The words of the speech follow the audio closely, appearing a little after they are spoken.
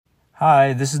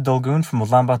Hi, this is Dolgun from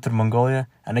Ulaanbaatar, Mongolia,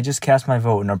 and I just cast my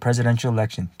vote in our presidential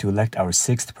election to elect our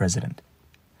 6th president.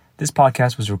 This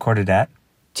podcast was recorded at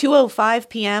 2:05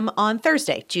 p.m. on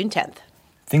Thursday, June 10th.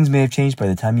 Things may have changed by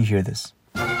the time you hear this.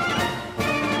 I'm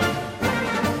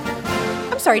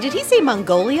sorry, did he say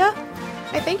Mongolia?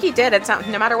 I think he did. It's not,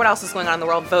 no matter what else is going on in the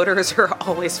world, voters are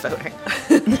always voting.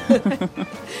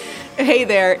 Hey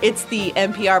there, it's the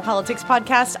NPR Politics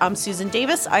Podcast. I'm Susan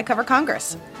Davis. I cover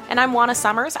Congress. And I'm Juana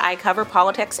Summers. I cover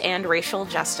politics and racial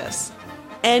justice.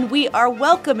 And we are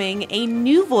welcoming a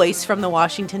new voice from the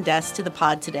Washington desk to the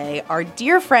pod today, our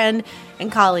dear friend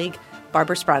and colleague,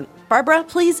 Barbara Sprunt. Barbara,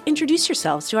 please introduce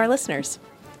yourselves to our listeners.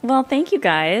 Well, thank you,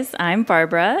 guys. I'm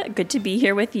Barbara. Good to be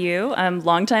here with you. I'm a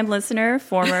longtime listener,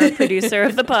 former producer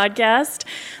of the podcast,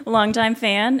 longtime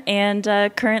fan, and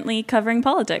currently covering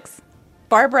politics.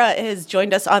 Barbara has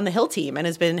joined us on the Hill team and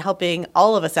has been helping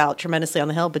all of us out tremendously on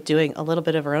the Hill, but doing a little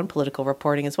bit of her own political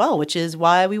reporting as well, which is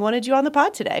why we wanted you on the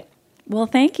pod today. Well,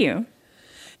 thank you.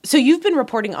 So you've been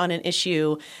reporting on an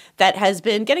issue that has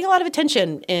been getting a lot of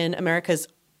attention in America's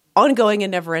ongoing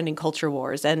and never-ending culture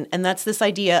wars, and that's this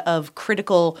idea of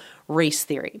critical race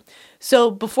theory. So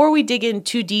before we dig in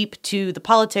too deep to the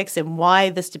politics and why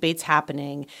this debate's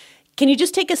happening, can you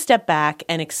just take a step back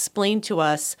and explain to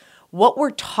us what we're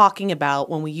talking about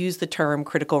when we use the term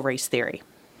critical race theory?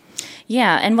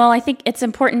 Yeah, and well, I think it's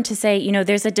important to say,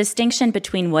 there's a distinction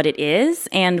between what it is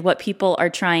and what people are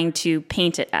trying to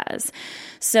paint it as.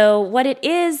 So what it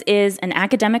is an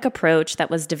academic approach that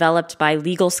was developed by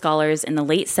legal scholars in the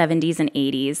late 70s and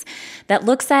 80s that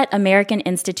looks at American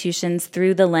institutions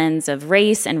through the lens of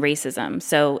race and racism.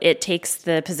 So it takes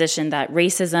the position that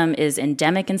racism is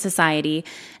endemic in society,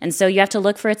 and so you have to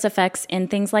look for its effects in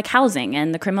things like housing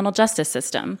and the criminal justice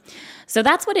system. So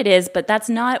that's what it is, but that's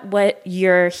not what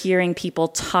you're hearing people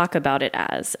talk about it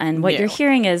as. And what you're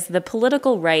hearing is the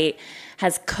political right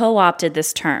has co-opted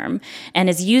this term and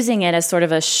is using it as sort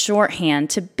of a shorthand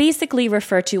to basically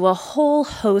refer to a whole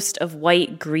host of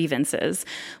white grievances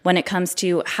when it comes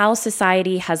to how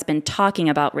society has been talking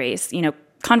about race.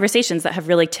 Conversations that have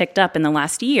really ticked up in the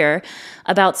last year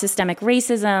about systemic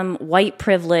racism, white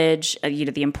privilege,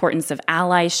 the importance of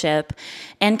allyship.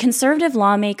 And conservative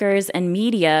lawmakers and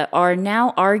media are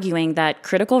now arguing that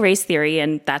critical race theory,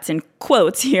 and that's in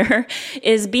quotes here,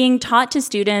 is being taught to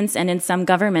students and in some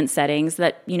government settings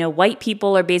that, white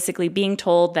people are basically being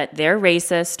told that they're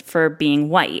racist for being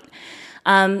white.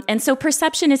 And so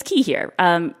perception is key here.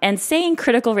 And saying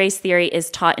critical race theory is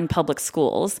taught in public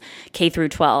schools, K through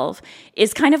 12,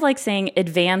 is kind of like saying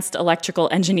advanced electrical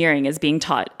engineering is being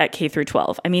taught at K through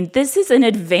 12. I mean, this is an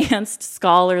advanced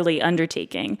scholarly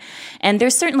undertaking. And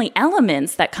there's certainly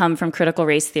elements that come from critical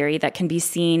race theory that can be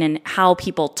seen in how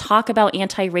people talk about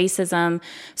anti-racism,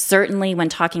 certainly when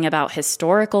talking about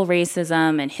historical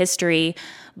racism and history.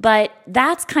 But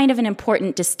that's kind of an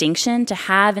important distinction to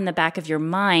have in the back of your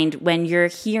mind when you're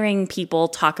hearing people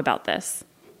talk about this.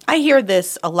 I hear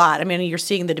this a lot. I mean, you're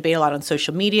seeing the debate a lot on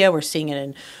social media. We're seeing it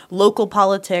in local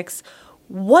politics.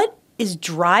 What is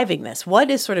driving this? What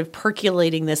is sort of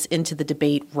percolating this into the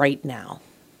debate right now?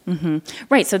 Mm-hmm.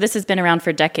 Right. So this has been around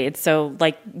for decades. So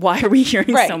why are we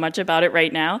hearing so much about it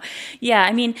right now? Yeah.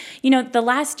 I mean, the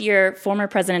last year, former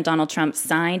President Donald Trump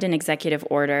signed an executive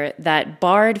order that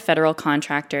barred federal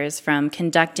contractors from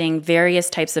conducting various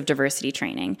types of diversity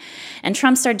training. And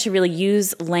Trump started to really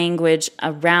use language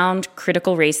around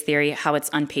critical race theory, how it's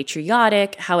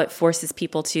unpatriotic, how it forces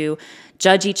people to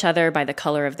judge each other by the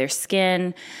color of their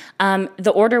skin.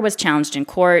 The order was challenged in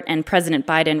court, and President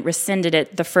Biden rescinded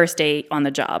it the first day on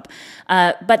the job.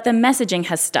 But the messaging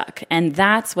has stuck, and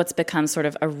that's what's become sort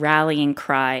of a rallying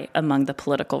cry among the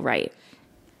political right.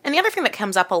 And the other thing that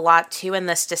comes up a lot, too, in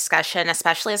this discussion,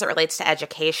 especially as it relates to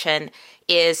education,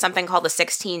 is something called the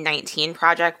 1619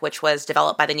 Project, which was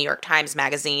developed by the New York Times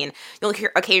Magazine. You'll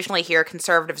occasionally hear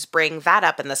conservatives bring that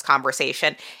up in this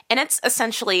conversation. And it's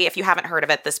essentially, if you haven't heard of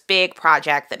it, this big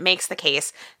project that makes the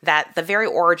case that the very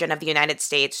origin of the United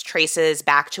States traces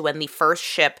back to when the first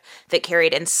ship that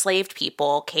carried enslaved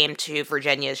people came to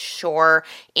Virginia's shore.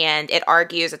 And it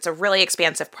argues, it's a really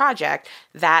expansive project,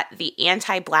 that the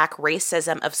anti-Black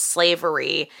racism of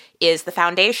slavery is the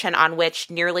foundation on which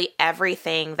nearly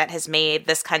everything that has made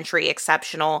this country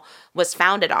exceptional was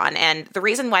founded on. And the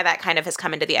reason why that kind of has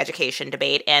come into the education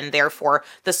debate, and therefore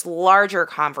this larger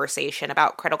conversation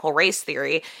about critical race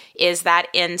theory, is that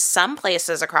in some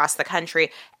places across the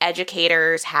country,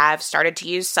 educators have started to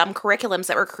use some curriculums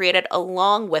that were created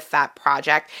along with that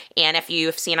project. And if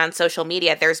you've seen on social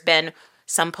media, there's been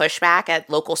some pushback at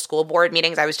local school board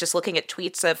meetings. I was just looking at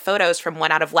tweets of photos from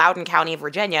one out of Loudoun County,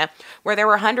 Virginia, where there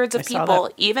were hundreds of people,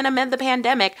 even amid the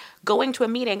pandemic, going to a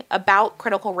meeting about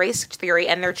critical race theory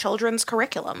and their children's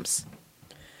curriculums.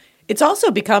 It's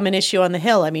also become an issue on the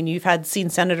Hill. I mean, you've seen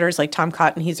senators like Tom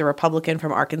Cotton, he's a Republican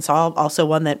from Arkansas, also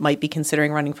one that might be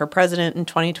considering running for president in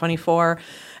 2024,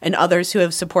 and others who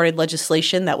have supported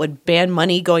legislation that would ban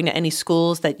money going to any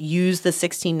schools that use the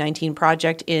 1619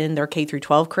 Project in their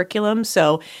K-12 curriculum.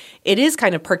 So it is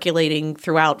kind of percolating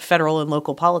throughout federal and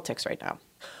local politics right now.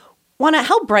 Juana,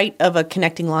 how bright of a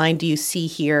connecting line do you see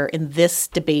here in this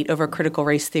debate over critical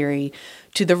race theory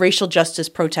to the racial justice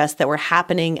protests that were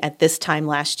happening at this time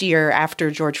last year after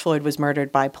George Floyd was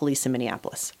murdered by police in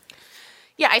Minneapolis?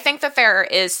 Yeah, I think that there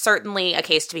is certainly a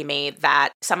case to be made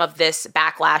that some of this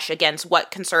backlash against what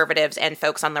conservatives and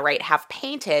folks on the right have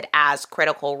painted as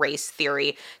critical race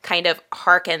theory kind of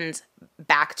harkens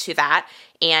back to that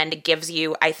and gives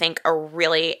you, I think, a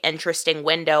really interesting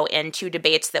window into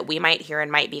debates that we might hear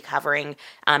and might be covering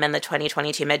in the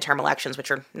 2022 midterm elections,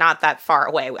 which are not that far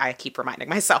away, I keep reminding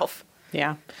myself.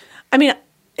 Yeah. I mean,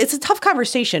 it's a tough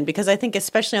conversation because I think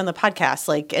especially on the podcast,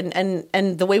 like,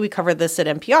 and the way we cover this at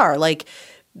NPR, like,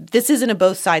 this isn't a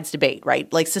both sides debate,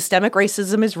 right? Like, systemic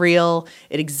racism is real.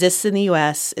 It exists in the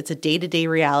U.S. It's a day-to-day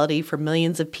reality for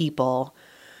millions of people.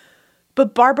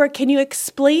 But Barbara, can you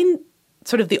explain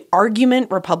sort of the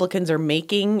argument Republicans are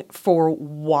making for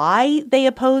why they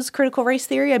oppose critical race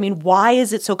theory? I mean, why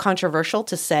is it so controversial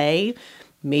to say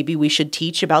maybe we should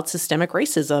teach about systemic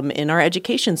racism in our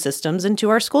education systems and to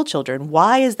our school children?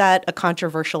 Why is that a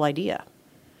controversial idea?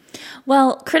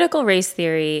 Well, critical race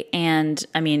theory, and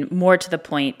I mean, more to the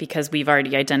point, because we've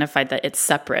already identified that it's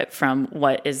separate from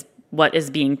what is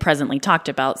being presently talked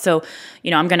about. So,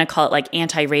 I'm going to call it like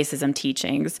anti-racism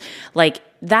teachings. Like,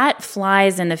 that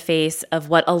flies in the face of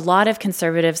what a lot of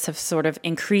conservatives have sort of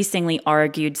increasingly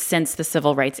argued since the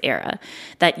civil rights era.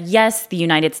 That yes, the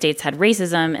United States had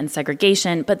racism and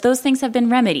segregation, but those things have been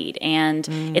remedied and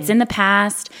it's in the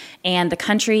past, and the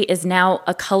country is now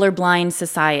a colorblind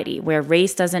society where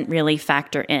race doesn't really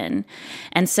factor in.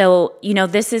 And so,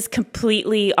 this is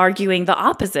completely arguing the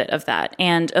opposite of that.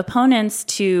 And opponents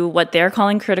to what they're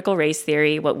calling critical race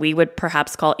theory, what we would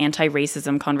perhaps call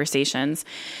anti-racism conversations,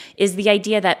 is the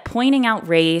idea that pointing out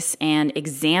race and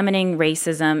examining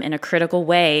racism in a critical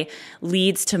way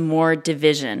leads to more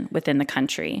division within the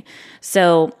country.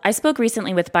 So I spoke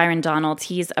recently with Byron Donalds.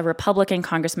 He's a Republican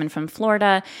congressman from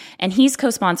Florida, and he's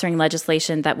co-sponsoring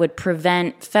legislation that would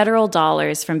prevent federal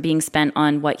dollars from being spent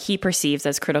on what he perceives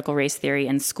as critical race theory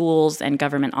in schools and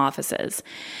government offices.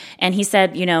 And he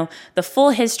said, the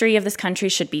full history of this country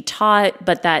should be taught,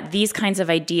 but that these kinds of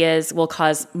ideas will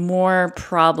cause more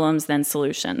problems than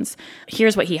solutions.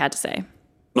 Here's what he had to say.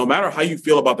 No matter how you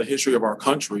feel about the history of our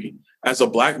country, as a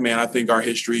Black man, I think our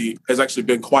history has actually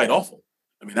been quite awful.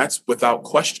 I mean, that's without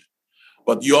question.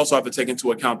 But you also have to take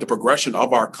into account the progression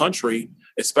of our country,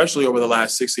 especially over the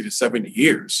last 60 to 70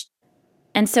 years.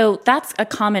 And so that's a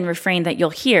common refrain that you'll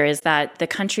hear, is that the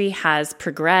country has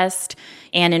progressed,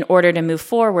 and in order to move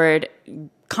forward,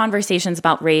 conversations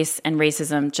about race and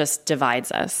racism just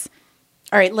divides us.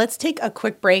 All right, let's take a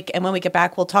quick break, and when we get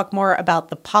back, we'll talk more about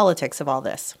the politics of all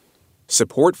this.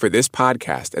 Support for this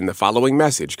podcast and the following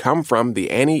message come from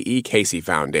the Annie E. Casey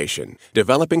Foundation,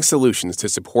 developing solutions to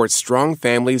support strong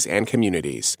families and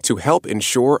communities to help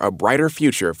ensure a brighter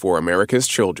future for America's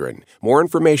children. More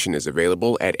information is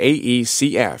available at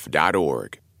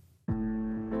aecf.org.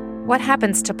 What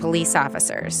happens to police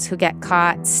officers who get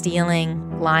caught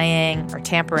stealing, lying, or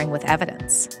tampering with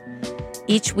evidence?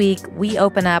 Each week, we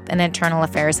open up an internal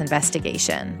affairs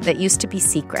investigation that used to be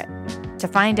secret to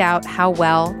find out how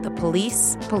well the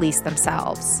police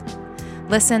themselves.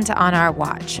 Listen to On Our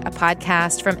Watch, a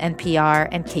podcast from NPR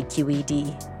and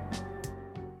KQED.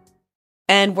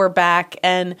 And we're back.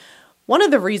 And one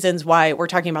of the reasons why we're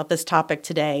talking about this topic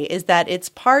today is that it's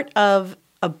part of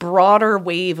a broader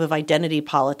wave of identity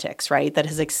politics, right, that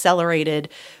has accelerated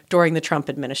during the Trump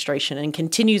administration and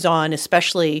continues on,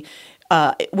 especially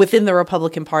within the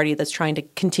Republican Party, that's trying to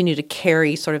continue to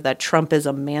carry sort of that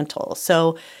Trumpism mantle.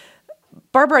 So,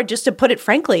 Barbara, just to put it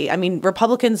frankly, I mean,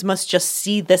 Republicans must just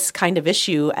see this kind of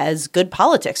issue as good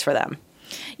politics for them.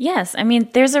 Yes. I mean,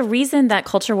 there's a reason that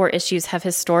culture war issues have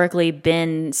historically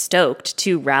been stoked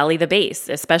to rally the base,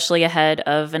 especially ahead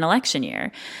of an election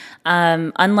year.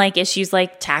 Unlike issues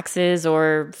like taxes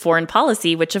or foreign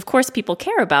policy, which of course people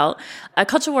care about, a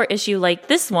culture war issue like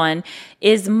this one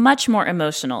is much more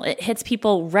emotional. It hits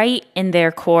people right in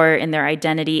their core, in their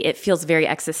identity. It feels very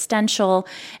existential.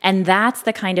 And that's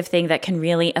the kind of thing that can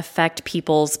really affect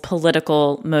people's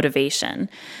political motivation.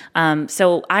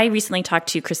 So I recently talked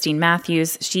to Christine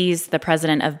Matthews. She's the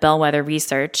president of Bellwether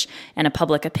Research and a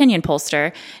public opinion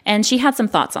pollster, and she had some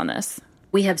thoughts on this.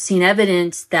 We have seen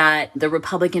evidence that the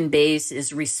Republican base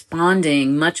is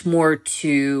responding much more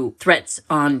to threats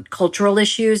on cultural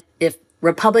issues. If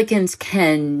Republicans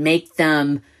can make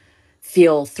them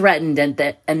feel threatened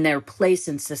and their place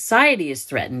in society is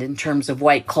threatened in terms of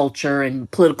white culture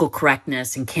and political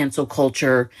correctness and cancel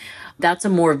culture, that's a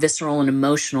more visceral and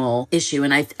emotional issue.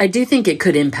 And I do think it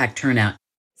could impact turnout.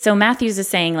 So Matthews is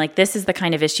saying, this is the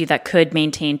kind of issue that could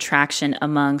maintain traction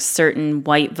among certain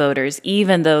white voters,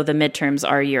 even though the midterms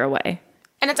are a year away.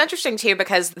 And it's interesting, too,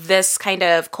 because this kind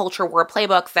of culture war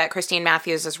playbook that Christine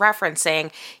Matthews is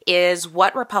referencing is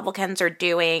what Republicans are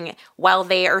doing while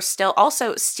they are still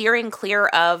also steering clear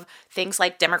of things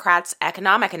like Democrats'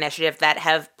 economic initiative that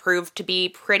have proved to be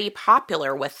pretty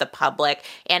popular with the public,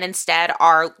 and instead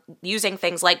are using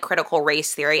things like critical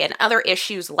race theory and other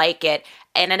issues like it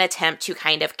in an attempt to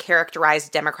kind of characterize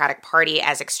the Democratic Party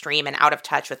as extreme and out of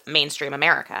touch with mainstream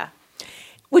America.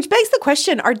 Which begs the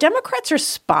question, are Democrats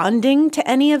responding to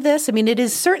any of this? I mean, it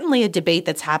is certainly a debate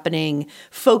that's happening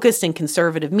focused in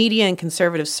conservative media and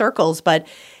conservative circles, but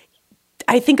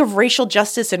I think of racial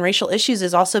justice and racial issues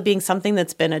as also being something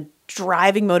that's been a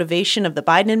driving motivation of the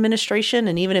Biden administration.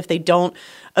 And even if they don't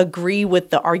agree with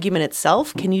the argument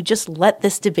itself, can you just let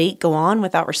this debate go on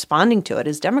without responding to it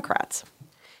as Democrats?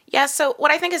 Yeah, so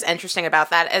what I think is interesting about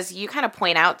that, as you kind of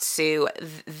point out, Sue,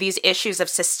 these issues of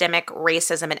systemic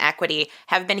racism and equity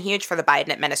have been huge for the Biden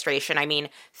administration. I mean,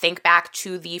 think back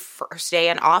to the first day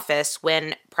in office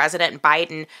when President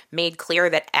Biden made clear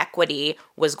that equity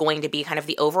was going to be kind of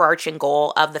the overarching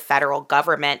goal of the federal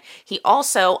government. He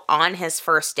also, on his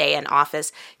first day in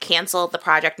office, canceled the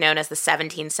project known as the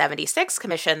 1776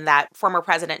 Commission that former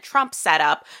President Trump set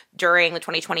up during the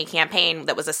 2020 campaign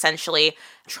that was essentially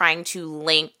trying to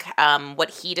link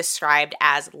what he described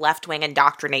as left-wing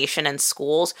indoctrination in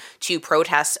schools to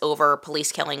protests over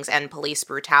police killings and police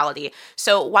brutality.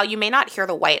 So while you may not hear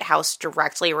the White House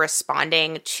directly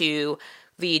responding to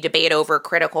the debate over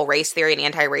critical race theory and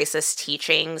anti-racist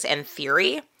teachings and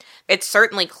theory, it's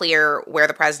certainly clear where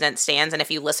the president stands, and if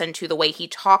you listen to the way he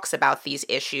talks about these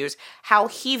issues, how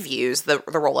he views the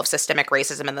role of systemic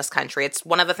racism in this country. It's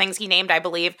one of the things he named, I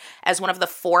believe, as one of the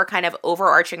 4 kind of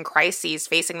overarching crises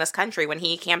facing this country when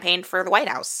he campaigned for the White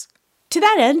House. To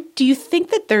that end, do you think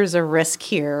that there's a risk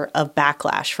here of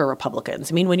backlash for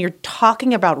Republicans? I mean, when you're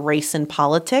talking about race and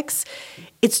politics,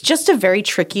 it's just a very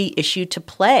tricky issue to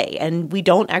play, and we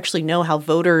don't actually know how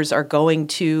voters are going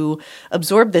to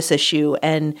absorb this issue,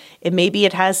 and maybe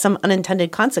it has some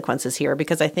unintended consequences here,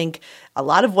 because I think a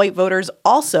lot of white voters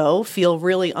also feel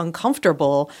really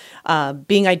uncomfortable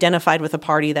being identified with a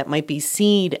party that might be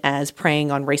seen as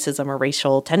preying on racism or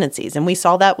racial tendencies. And we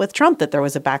saw that with Trump, that there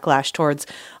was a backlash towards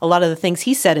a lot of the things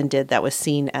he said and did that was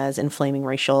seen as inflaming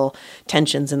racial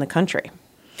tensions in the country.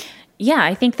 Yeah,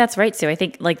 I think that's right, Sue. I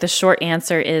think the short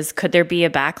answer is, could there be a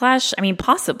backlash? I mean,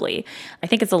 possibly. I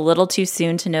think it's a little too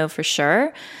soon to know for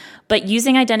sure. But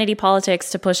using identity politics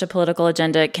to push a political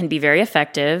agenda can be very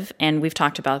effective, and we've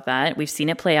talked about that. We've seen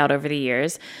it play out over the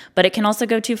years, but it can also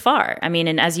go too far. I mean,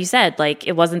 and as you said,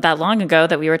 it wasn't that long ago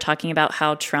that we were talking about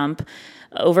how Trump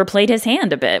overplayed his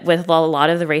hand a bit with a lot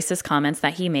of the racist comments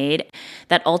that he made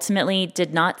that ultimately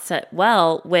did not sit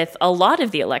well with a lot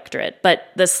of the electorate. But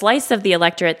the slice of the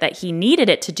electorate that he needed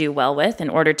it to do well with in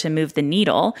order to move the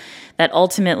needle, that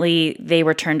ultimately they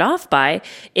were turned off by,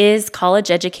 is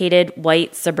college-educated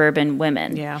white suburban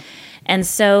women. Yeah. And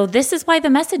so this is why the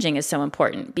messaging is so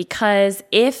important, because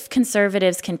if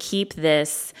conservatives can keep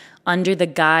this under the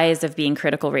guise of being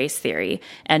critical race theory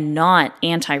and not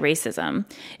anti-racism,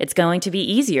 it's going to be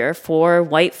easier for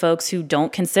white folks who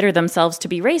don't consider themselves to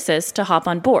be racist to hop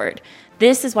on board.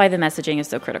 This is why the messaging is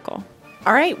so critical.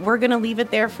 All right, we're going to leave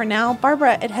it there for now.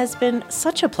 Barbara, it has been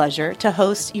such a pleasure to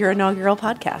host your inaugural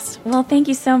podcast. Well, thank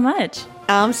you so much.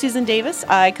 I'm Susan Davis.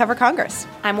 I cover Congress.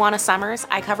 I'm Juana Summers.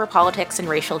 I cover politics and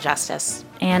racial justice.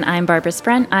 And I'm Barbara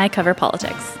Sprent. I cover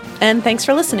politics. And thanks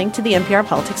for listening to the NPR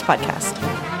Politics Podcast.